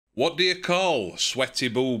What do you call sweaty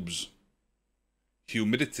boobs?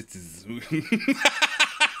 Humidity.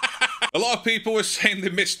 A lot of people were saying they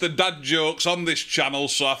missed the dad jokes on this channel,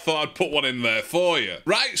 so I thought I'd put one in there for you.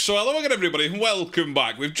 Right, so hello again everybody, and welcome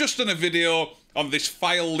back. We've just done a video on this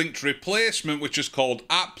file linked replacement, which is called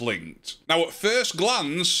AppLinked. Now, at first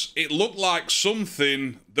glance, it looked like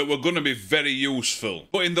something that were going to be very useful.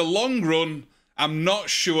 But in the long run, I'm not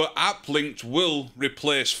sure AppLinked will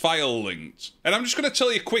replace file linked. And I'm just going to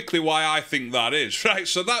tell you quickly why I think that is. Right,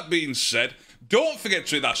 so that being said, don't forget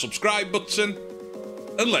to hit that subscribe button,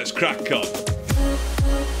 and let's crack on.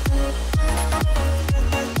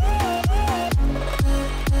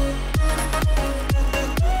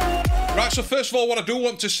 Right, so first of all, what I do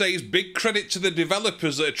want to say is big credit to the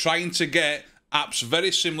developers that are trying to get apps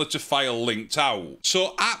very similar to File Linked out.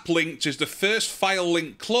 So AppLinked is the first File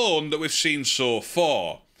Linked clone that we've seen so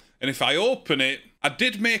far. And if I open it, I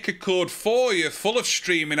did make a code for you full of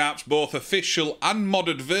streaming apps, both official and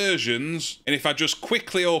modded versions. And if I just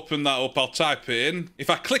quickly open that up, I'll type it in. If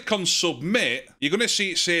I click on submit, you're going to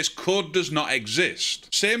see it says code does not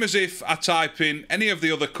exist. Same as if I type in any of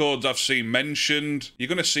the other codes I've seen mentioned, you're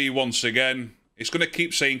going to see once again, it's going to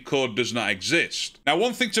keep saying code does not exist. Now,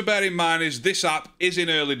 one thing to bear in mind is this app is in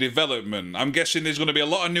early development. I'm guessing there's going to be a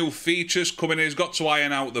lot of new features coming in. It's got to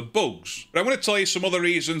iron out the bugs. But I'm going to tell you some other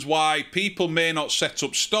reasons why people may not set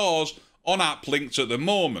up stores on AppLinked at the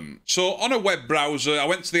moment. So on a web browser, I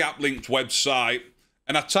went to the AppLinked website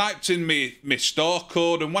and I typed in my store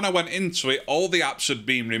code, and when I went into it, all the apps had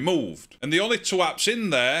been removed. And the only two apps in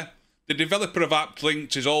there, the developer of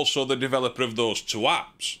AppLinked is also the developer of those two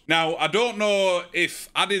apps. Now, I don't know if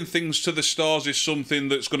adding things to the stores is something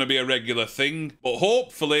that's going to be a regular thing, but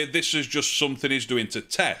hopefully this is just something he's doing to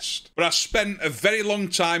test. But I spent a very long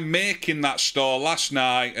time making that store last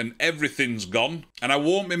night and everything's gone, and I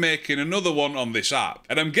won't be making another one on this app.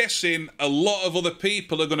 And I'm guessing a lot of other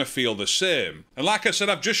people are going to feel the same. And like I said,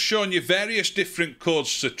 I've just shown you various different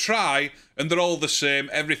codes to try, and they're all the same.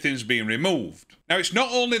 Everything's been removed. Now, it's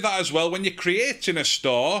not only that as well. When you're creating a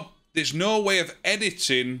store, there's no way of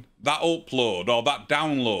editing that upload or that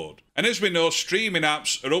download. And as we know, streaming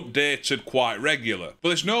apps are updated quite regular. But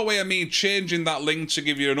there's no way of me changing that link to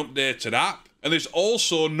give you an updated app. And there's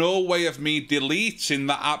also no way of me deleting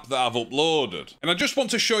that app that I've uploaded. And I just want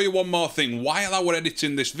to show you one more thing. While I were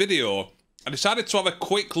editing this video, I decided to have a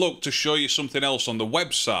quick look to show you something else on the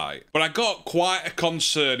website, but I got quite a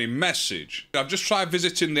concerning message. I've just tried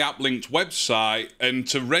visiting the AppLinked website, and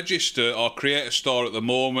to register or create a store at the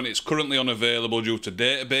moment, it's currently unavailable due to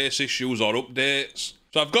database issues or updates.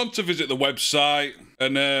 So I've gone to visit the website,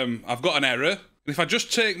 and I've got an error. If I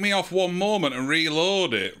just take me off one moment and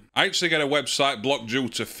reload it, I actually get a website blocked due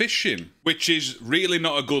to phishing, which is really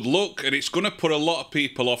not a good look, and it's going to put a lot of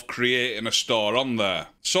people off creating a store on there.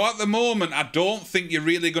 So at the moment, I don't think you're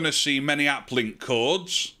really going to see many AppLinked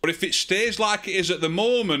codes, but if it stays like it is at the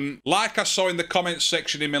moment, like I saw in the comments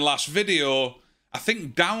section in my last video, I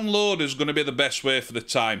think download is going to be the best way for the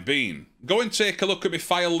time being. Go and take a look at my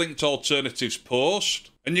File Linked Alternatives post,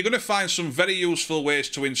 and you're going to find some very useful ways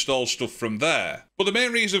to install stuff from there. But the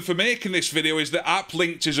main reason for making this video is that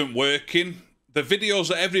AppLinked isn't working. The videos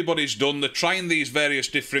that everybody's done, they're trying these various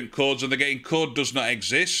different codes and they're getting code does not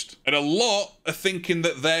exist. And a lot are thinking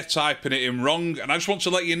that they're typing it in wrong. And I just want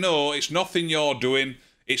to let you know, it's nothing you're doing.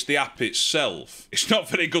 It's the app itself. It's not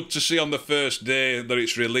very good to see on the first day that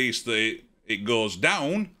it's released that it goes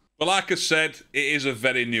down. But like I said, it is a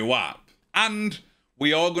very new app. And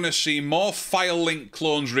we are going to see more File Linked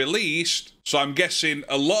clones released, so I'm guessing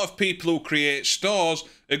a lot of people who create stores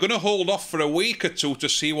are going to hold off for a week or two to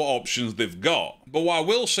see what options they've got. But what I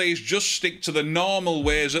will say is just stick to the normal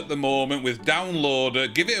ways at the moment with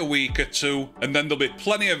Downloader, give it a week or two, and then there'll be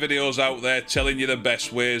plenty of videos out there telling you the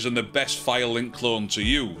best ways and the best File Linked clone to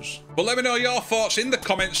use. But let me know your thoughts in the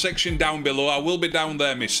comments section down below. I will be down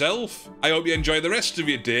there myself. I hope you enjoy the rest of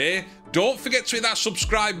your day. Don't forget to hit that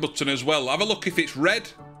subscribe button as well. Have a look. If it's red,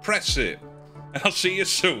 press it. And I'll see you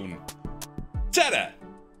soon. Ta-da!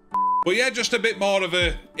 But yeah, just a bit more of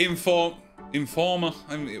a informer.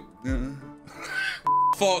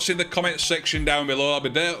 Thoughts in the comments section down below. I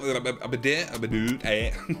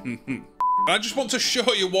just want to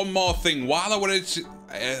show you one more thing while I was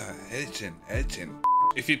editing.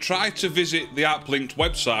 If you try to visit the AppLinked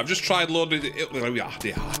website, I've just tried loading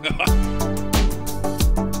it.